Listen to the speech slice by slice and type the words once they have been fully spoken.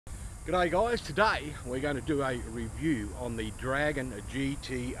G'day guys, today we're going to do a review on the Dragon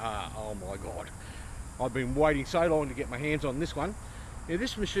GTR. Oh my god, I've been waiting so long to get my hands on this one. Now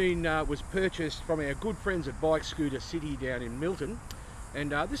this machine was purchased from our good friends at Bike Scooter City down in Milton,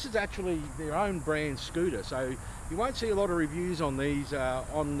 and this is actually their own brand scooter, so you won't see a lot of reviews on these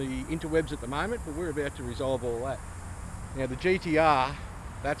on the interwebs at the moment, but we're about to resolve all that. Now the GTR,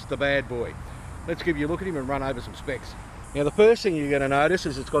 that's the bad boy. Let's give you a look at him and run over some specs. Now the first thing you're going to notice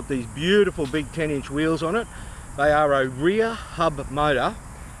is it's got these beautiful big 10-inch wheels on it. They are a rear hub motor,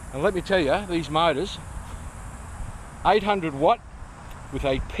 and let me tell you, these motors, 800 watt with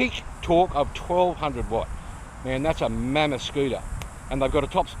a peak torque of 1200 watt. Man, that's a mammoth scooter, and they've got a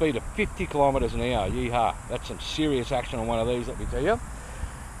top speed of 50 kilometers an hour. Yeehaw, that's some serious action on one of these, let me tell you.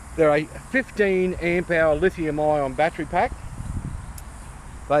 They're a 15 amp hour lithium ion battery pack.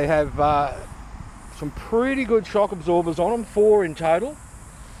 They have some pretty good shock absorbers on them, 4 in total,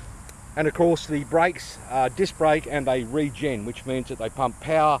 and of course the brakes are disc brake and they regen, which means that they pump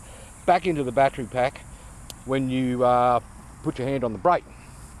power back into the battery pack when you put your hand on the brake.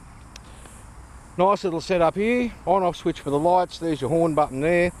 Nice little setup here, on off switch for the lights, there's your horn button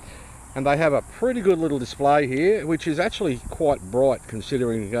there, and they have a pretty good little display here, which is actually quite bright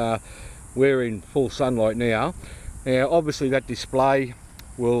considering we're in full sunlight now. Now obviously that display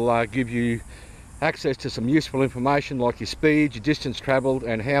will give you access to some useful information like your speed, your distance travelled,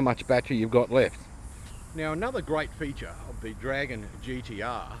 and how much battery you've got left. Now another great feature of the Dragon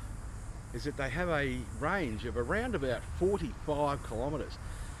GTR is that they have a range of around about 45 kilometres.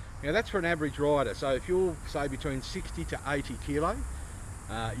 Now that's for an average rider, so if you're say between 60 to 80 kilo,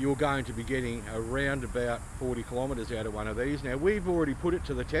 you're going to be getting around about 40 kilometres out of one of these. Now we've already put it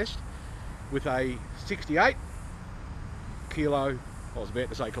to the test with a 68 kilo, I was about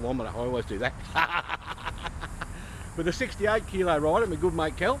to say kilometre, I always do that. With a 68 kilo rider, my good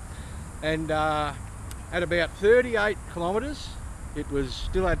mate Kel, and at about 38 kilometres, it was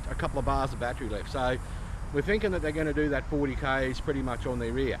still had a couple of bars of battery left. So we're thinking that they're going to do that 40 k's pretty much on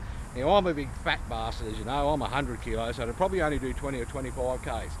their rear. Now I'm a big fat bastard, as you know, I'm 100 kilos, so they'll probably only do 20 or 25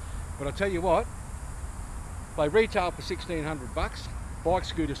 k's. But I tell you what, they retail for 1,600 bucks. Bike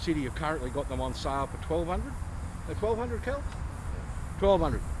Scooter City have currently got them on sale for 1,200. They're 1,200, Kel?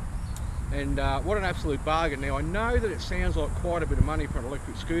 1,200, and what an absolute bargain. Now I know that it sounds like quite a bit of money for an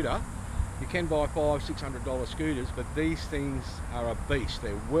electric scooter. You can buy $500–600 scooters, but these things are a beast.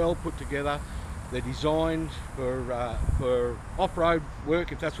 They're well put together, they're designed for off-road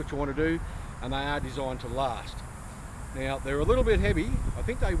work if that's what you want to do, and they are designed to last. Now they're a little bit heavy. I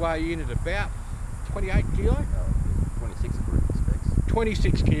think they weigh in at about 28 kilo? 26 according to specs.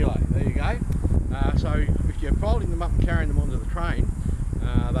 26 kilo, there you go. So if you're folding them up and carrying them onto the train,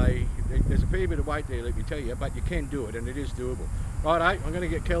 there's a fair bit of weight there, let me tell you, but you can do it, and it is doable. Righto, I'm going to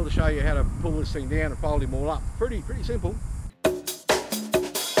get Kel to show you how to pull this thing down and fold him all up. Pretty simple.